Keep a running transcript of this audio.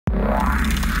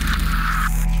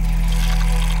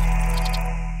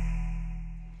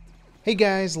Hey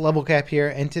guys, Level Cap here,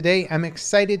 and today I'm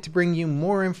excited to bring you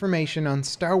more information on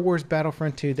Star Wars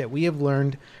Battlefront 2 that we have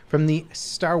learned from the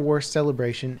Star Wars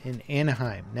Celebration in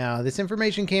Anaheim. Now, this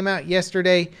information came out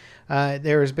yesterday.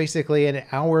 There was basically an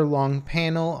hour-long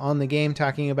panel on the game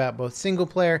talking about both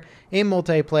single-player and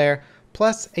multiplayer,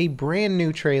 plus a brand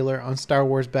new trailer on Star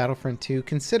Wars Battlefront 2,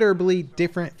 considerably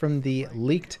different from the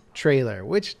leaked trailer,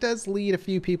 which does lead a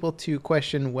few people to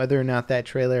question whether or not that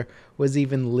trailer was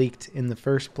even leaked in the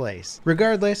first place.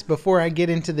 Regardless, before I get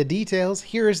into the details,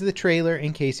 here is the trailer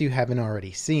in case you haven't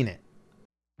already seen it.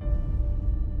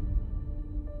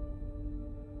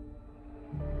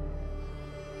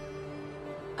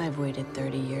 I've waited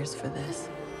 30 years for this.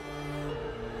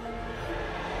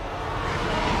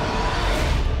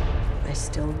 I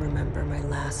still remember my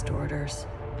last orders.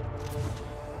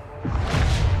 The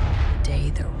day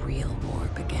the real war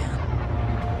began.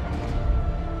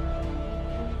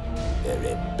 The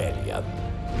rebellion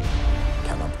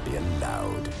cannot be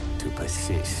allowed to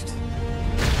persist.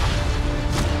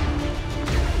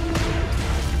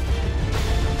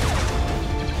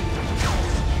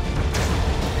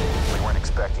 We weren't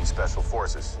expecting special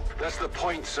forces. That's the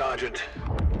point, Sergeant.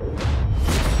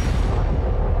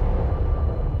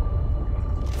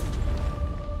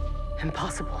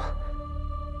 Impossible.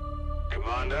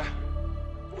 Commander,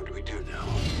 what do we do now?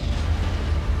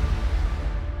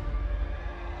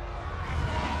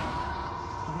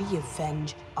 We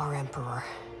avenge our Emperor.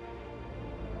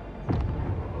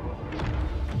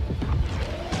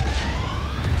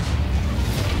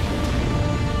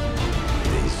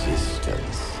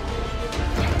 Resistance.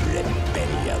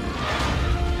 Rebellion.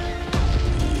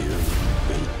 You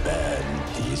will burn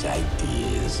these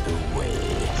ideas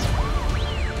away.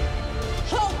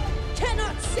 Hope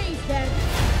cannot save them!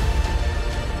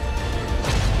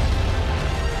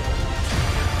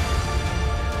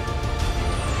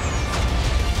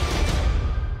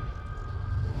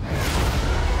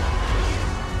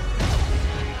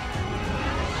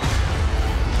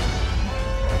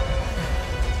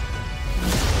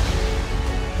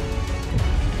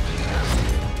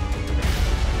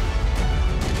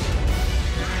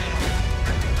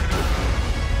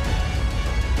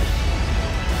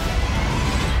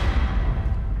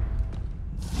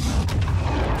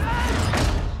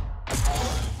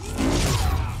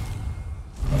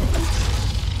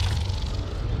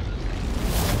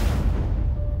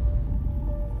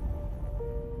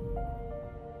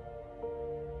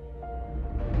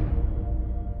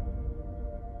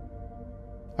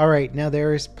 Alright, now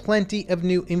there is plenty of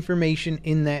new information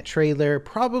in that trailer,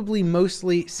 probably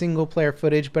mostly single player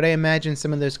footage, but I imagine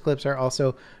some of those clips are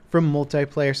also from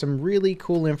multiplayer, some really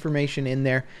cool information in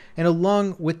there. And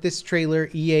along with this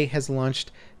trailer, EA has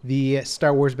launched the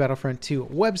Star Wars Battlefront 2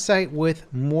 website with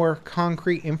more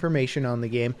concrete information on the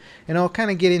game. And I'll kind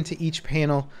of get into each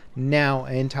panel now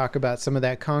and talk about some of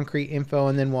that concrete info,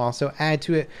 and then we'll also add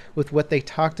to it with what they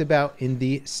talked about in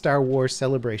the Star Wars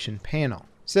Celebration panel.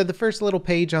 So the first little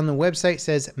page on the website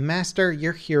says, Master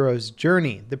Your Hero's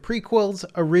Journey. The prequels,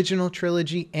 original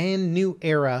trilogy, and new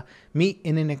era meet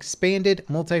in an expanded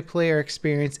multiplayer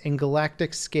experience in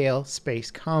galactic scale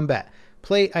space combat.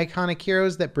 Play iconic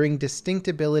heroes that bring distinct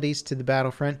abilities to the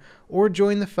battlefront, or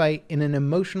join the fight in an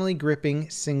emotionally gripping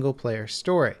single-player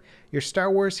story. Your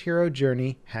Star Wars hero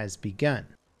journey has begun.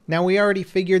 Now, we already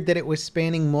figured that it was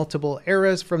spanning multiple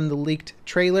eras from the leaked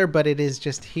trailer, but it is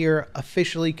just here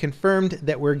officially confirmed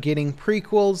that we're getting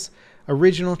prequels,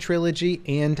 original trilogy,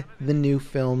 and the new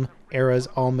film eras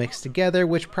all mixed together,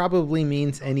 which probably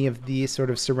means any of the sort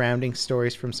of surrounding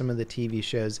stories from some of the TV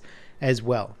shows as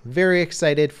well. Very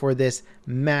excited for this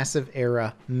massive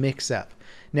era mix-up.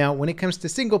 Now, when it comes to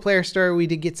single-player story, we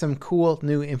did get some cool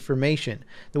new information.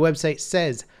 The website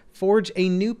says, Forge a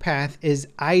new path is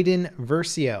Iden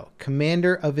Versio,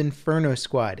 commander of Inferno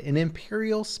Squad, an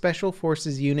Imperial Special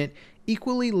Forces unit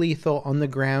equally lethal on the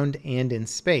ground and in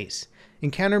space.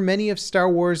 Encounter many of Star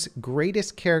Wars'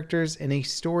 greatest characters in a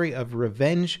story of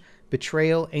revenge,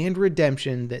 betrayal, and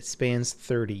redemption that spans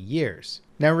 30 years.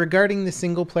 Now, regarding the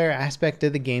single-player aspect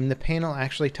of the game, the panel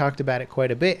actually talked about it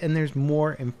quite a bit, and there's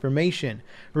more information.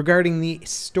 Regarding the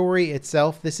story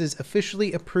itself, this is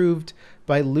officially approved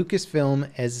by Lucasfilm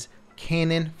as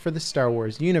canon for the Star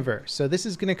Wars universe. So this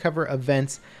is going to cover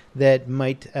events that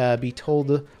might be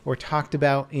told or talked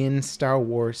about in Star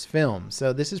Wars films.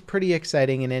 So this is pretty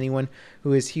exciting, and anyone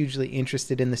who is hugely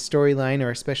interested in the storyline,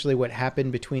 or especially what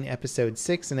happened between Episode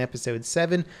 6 and Episode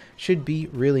 7, should be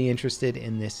really interested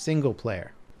in this single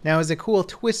player. Now, as a cool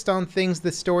twist on things,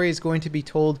 the story is going to be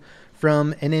told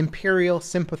from an Imperial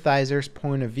sympathizer's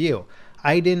point of view.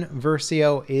 Iden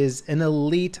Versio is an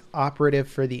elite operative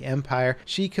for the Empire.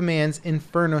 She commands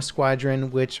Inferno Squadron,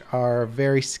 which are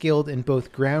very skilled in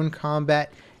both ground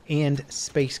combat and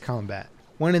space combat.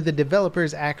 One of the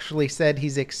developers actually said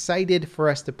he's excited for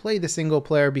us to play the single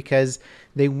player because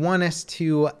they want us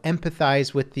to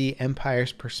empathize with the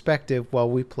Empire's perspective while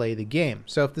we play the game.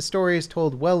 So if the story is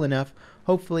told well enough,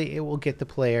 hopefully it will get the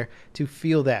player to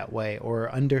feel that way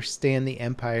or understand the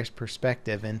Empire's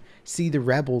perspective and see the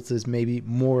rebels as maybe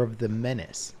more of the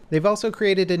menace. They've also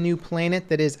created a new planet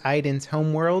that is Iden's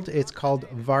homeworld. It's called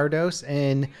Vardos,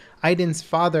 and Iden's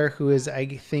father, who is, I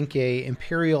think, a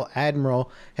Imperial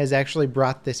Admiral, has actually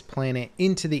brought this planet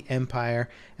into the Empire,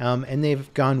 and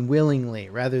they've gone willingly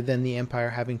rather than the Empire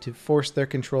having to force their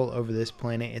control over this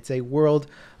planet. It's a world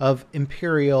of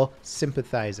Imperial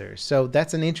sympathizers. So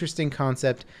that's an interesting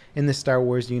concept in the Star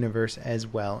Wars universe as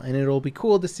well, and it'll be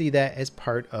cool to see that as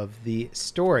part of the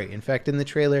story. In fact, in the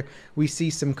trailer, we see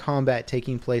some combat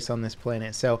taking place on this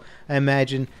planet, so I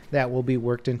imagine that will be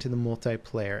worked into the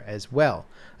multiplayer as well.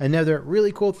 Another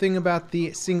really cool thing about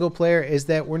the single player is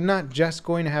that we're not just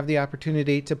going to have the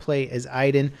opportunity to play as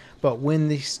Iden, but when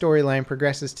the storyline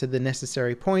progresses to the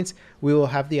necessary points, we will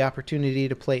have the opportunity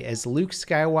to play as Luke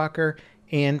Skywalker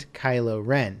and Kylo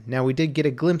Ren. Now, we did get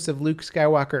a glimpse of Luke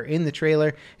Skywalker in the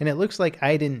trailer, and it looks like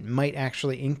Iden might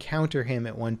actually encounter him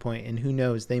at one point, and who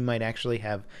knows, they might actually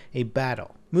have a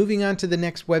battle. Moving on to the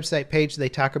next website page, they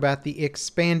talk about the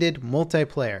expanded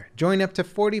multiplayer. Join up to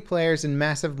 40 players in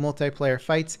massive multiplayer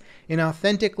fights in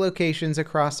authentic locations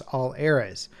across all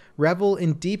eras. Revel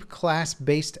in deep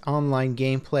class-based online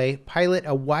gameplay, pilot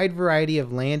a wide variety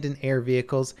of land and air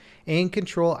vehicles, and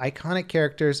control iconic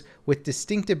characters with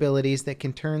distinct abilities that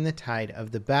can turn the tide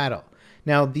of the battle.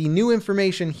 Now, the new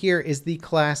information here is the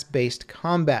class-based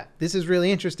combat. This is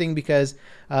really interesting because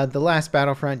the last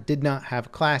Battlefront did not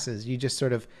have classes. You just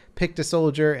sort of picked a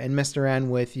soldier and messed around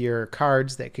with your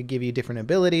cards that could give you different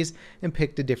abilities and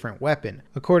picked a different weapon.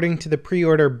 According to the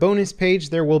pre-order bonus page,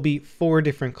 there will be 4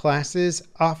 different classes: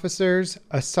 Officers,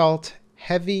 Assault,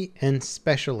 Heavy, and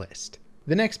Specialist.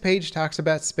 The next page talks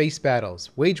about space battles.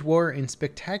 Wage war in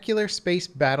spectacular space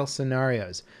battle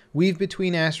scenarios. Weave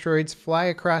between asteroids, fly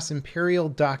across Imperial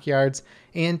dockyards,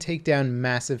 and take down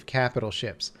massive capital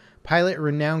ships. Pilot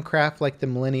renowned craft like the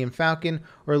Millennium Falcon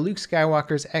or Luke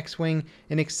Skywalker's X-Wing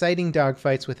in exciting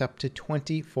dogfights with up to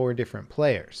 24 different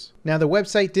players. Now, the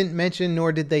website didn't mention,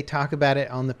 nor did they talk about it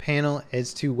on the panel,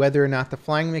 as to whether or not the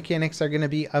flying mechanics are going to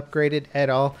be upgraded at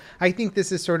all. I think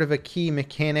this is sort of a key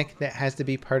mechanic that has to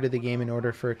be part of the game in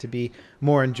order for it to be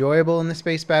more enjoyable in the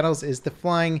space battles, is the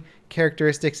flying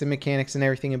characteristics and mechanics and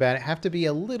everything about it have to be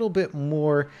a little bit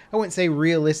more, I wouldn't say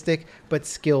realistic, but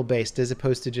skill-based, as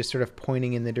opposed to just sort of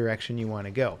pointing in the direction you want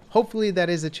to go. Hopefully that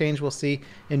is a change we'll see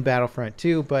in Battlefront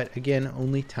 2, but again,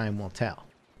 only time will tell.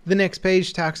 The next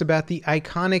page talks about the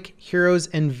iconic heroes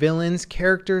and villains,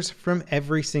 characters from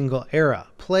every single era.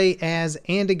 Play as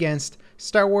and against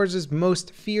Star Wars'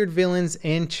 most feared villains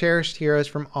and cherished heroes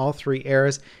from all 3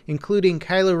 eras, including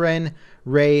Kylo Ren,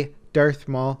 Rey, Darth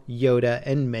Maul, Yoda,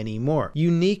 and many more.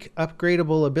 Unique,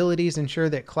 upgradable abilities ensure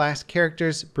that class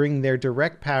characters bring their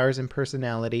direct powers and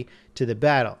personality to the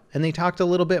battle. And they talked a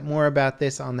little bit more about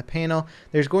this on the panel.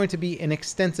 There's going to be an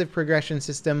extensive progression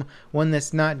system, one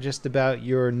that's not just about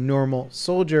your normal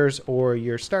soldiers or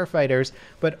your starfighters,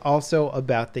 but also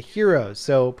about the heroes.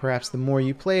 So perhaps the more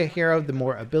you play a hero, the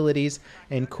more abilities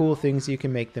and cool things you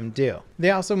can make them do.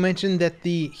 They also mentioned that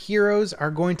the heroes are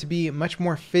going to be much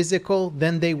more physical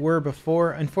than they were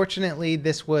before. Unfortunately,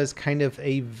 this was kind of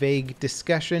a vague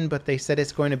discussion, but they said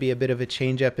it's going to be a bit of a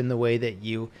change up in the way that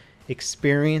you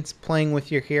experience playing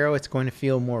with your hero. It's going to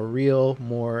feel more real,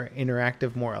 more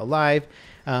interactive, more alive.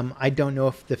 I don't know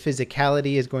if the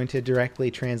physicality is going to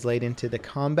directly translate into the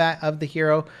combat of the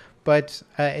hero, but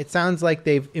it sounds like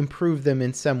they've improved them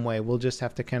in some way. We'll just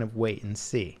have to kind of wait and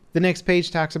see. The next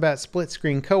page talks about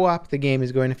split-screen co-op. The game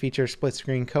is going to feature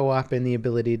split-screen co-op and the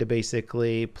ability to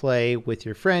basically play with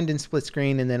your friend in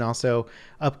split-screen and then also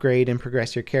upgrade and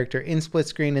progress your character in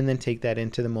split-screen and then take that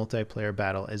into the multiplayer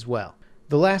battle as well.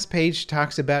 The last page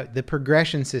talks about the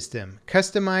progression system.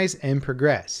 Customize and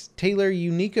progress. Tailor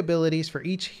unique abilities for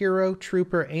each hero,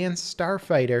 trooper, and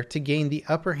starfighter to gain the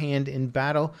upper hand in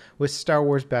battle with Star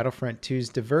Wars Battlefront 2's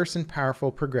diverse and powerful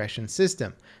progression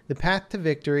system. The path to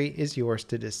victory is yours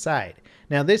to decide.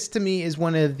 Now, this to me is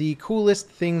one of the coolest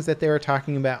things that they were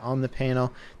talking about on the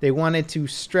panel. They wanted to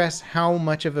stress how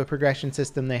much of a progression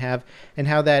system they have and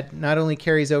how that not only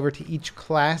carries over to each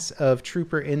class of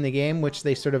trooper in the game, which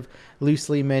they sort of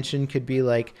loosely mentioned could be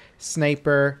like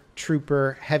sniper,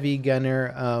 trooper, heavy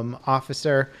gunner,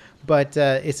 officer, but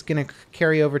it's going to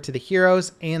carry over to the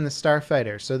heroes and the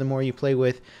starfighters. So the more you play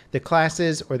with the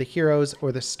classes or the heroes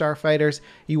or the starfighters,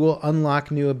 you will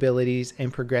unlock new abilities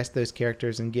and progress those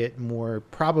characters and get more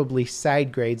probably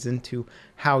side grades into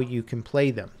how you can play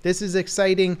them. This is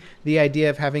exciting. The idea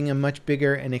of having a much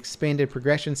bigger and expanded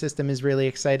progression system is really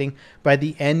exciting. By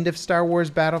the end of Star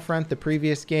Wars Battlefront, the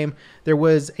previous game, there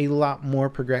was a lot more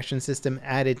progression system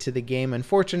added to the game.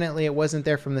 Unfortunately, it wasn't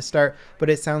there from the start, but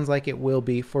it sounds like it will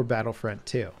be for Battlefront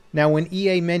 2. Now, when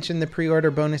EA mentioned the pre-order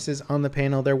bonuses on the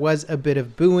panel, there was a bit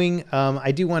of booing.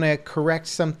 I do want to correct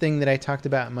something that I talked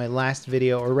about in my last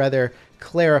video, or rather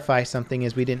clarify something,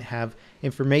 as we didn't have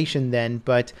information then,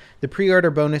 but the pre-order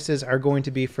bonuses are going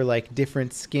to be for like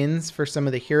different skins for some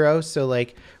of the heroes. So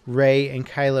like Rey and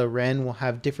Kylo Ren will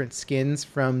have different skins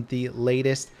from the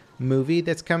latest movie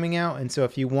that's coming out, and so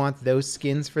if you want those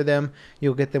skins for them,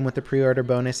 you'll get them with the pre-order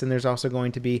bonus. And there's also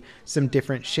going to be some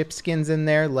different ship skins in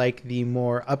there, like the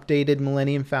more updated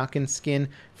Millennium Falcon skin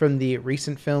from the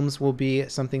recent films will be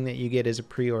something that you get as a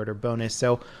pre-order bonus.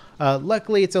 So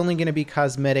luckily it's only going to be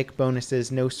cosmetic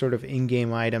bonuses, no sort of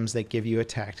in-game items that give you a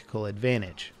tactical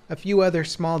advantage. A few other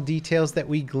small details that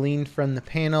we gleaned from the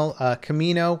panel.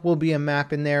 Camino will be a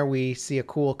map in there. We see a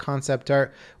cool concept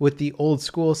art with the old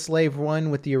school Slave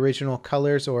One with the original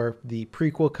colors, or the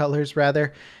prequel colors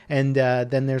rather. And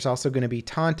then there's also going to be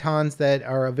Tauntauns that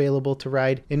are available to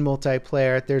ride in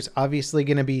multiplayer. There's obviously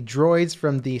going to be droids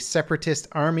from the Separatist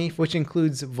Army, which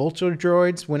includes Vulture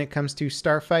droids when it comes to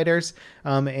starfighters.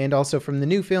 And also from the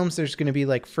new films, there's going to be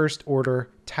like First Order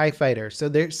TIE fighters. So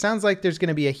there sounds like there's going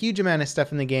to be a huge amount of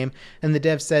stuff in the game, and the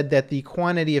dev said that the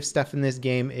quantity of stuff in this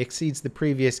game exceeds the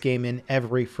previous game in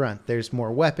every front. There's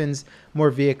more weapons,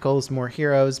 more vehicles, more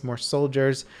heroes, more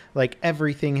soldiers. Like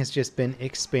everything has just been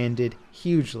expanded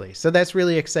hugely. So that's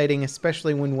really exciting,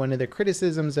 especially when one of the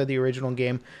criticisms of the original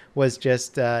game was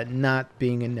just not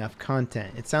being enough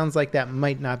content. It sounds like that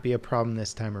might not be a problem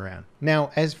this time around.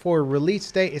 Now, as for release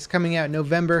date, it's coming out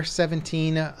November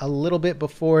 17, a little bit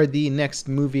before the next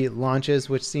movie launches,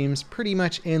 which seems pretty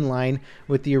much in line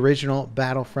with the original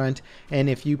Battlefront. And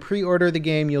if you pre-order the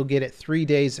game, you'll get it 3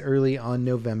 days early on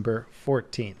November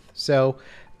 14th. So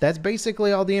that's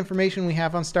basically all the information we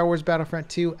have on Star Wars Battlefront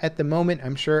 2 at the moment.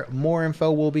 I'm sure more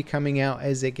info will be coming out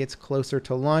as it gets closer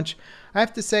to launch. I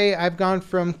have to say I've gone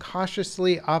from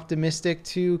cautiously optimistic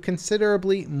to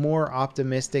considerably more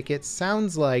optimistic. It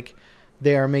sounds like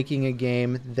they are making a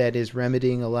game that is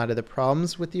remedying a lot of the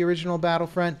problems with the original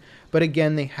Battlefront. But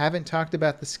again, they haven't talked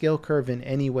about the skill curve in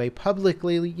any way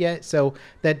publicly yet, so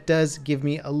that does give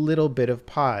me a little bit of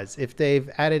pause. If they've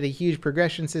added a huge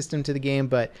progression system to the game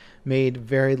but made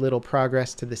very little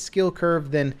progress to the skill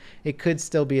curve, then it could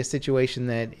still be a situation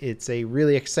that it's a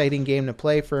really exciting game to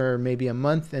play for maybe a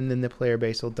month and then the player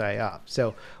base will die off.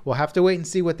 So we'll have to wait and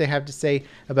see what they have to say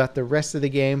about the rest of the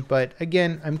game. But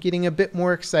again, I'm getting a bit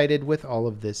more excited with all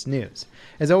of this news.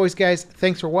 As always, guys,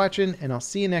 thanks for watching, and I'll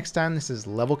see you next time. This is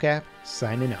Level Cap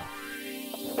signing off.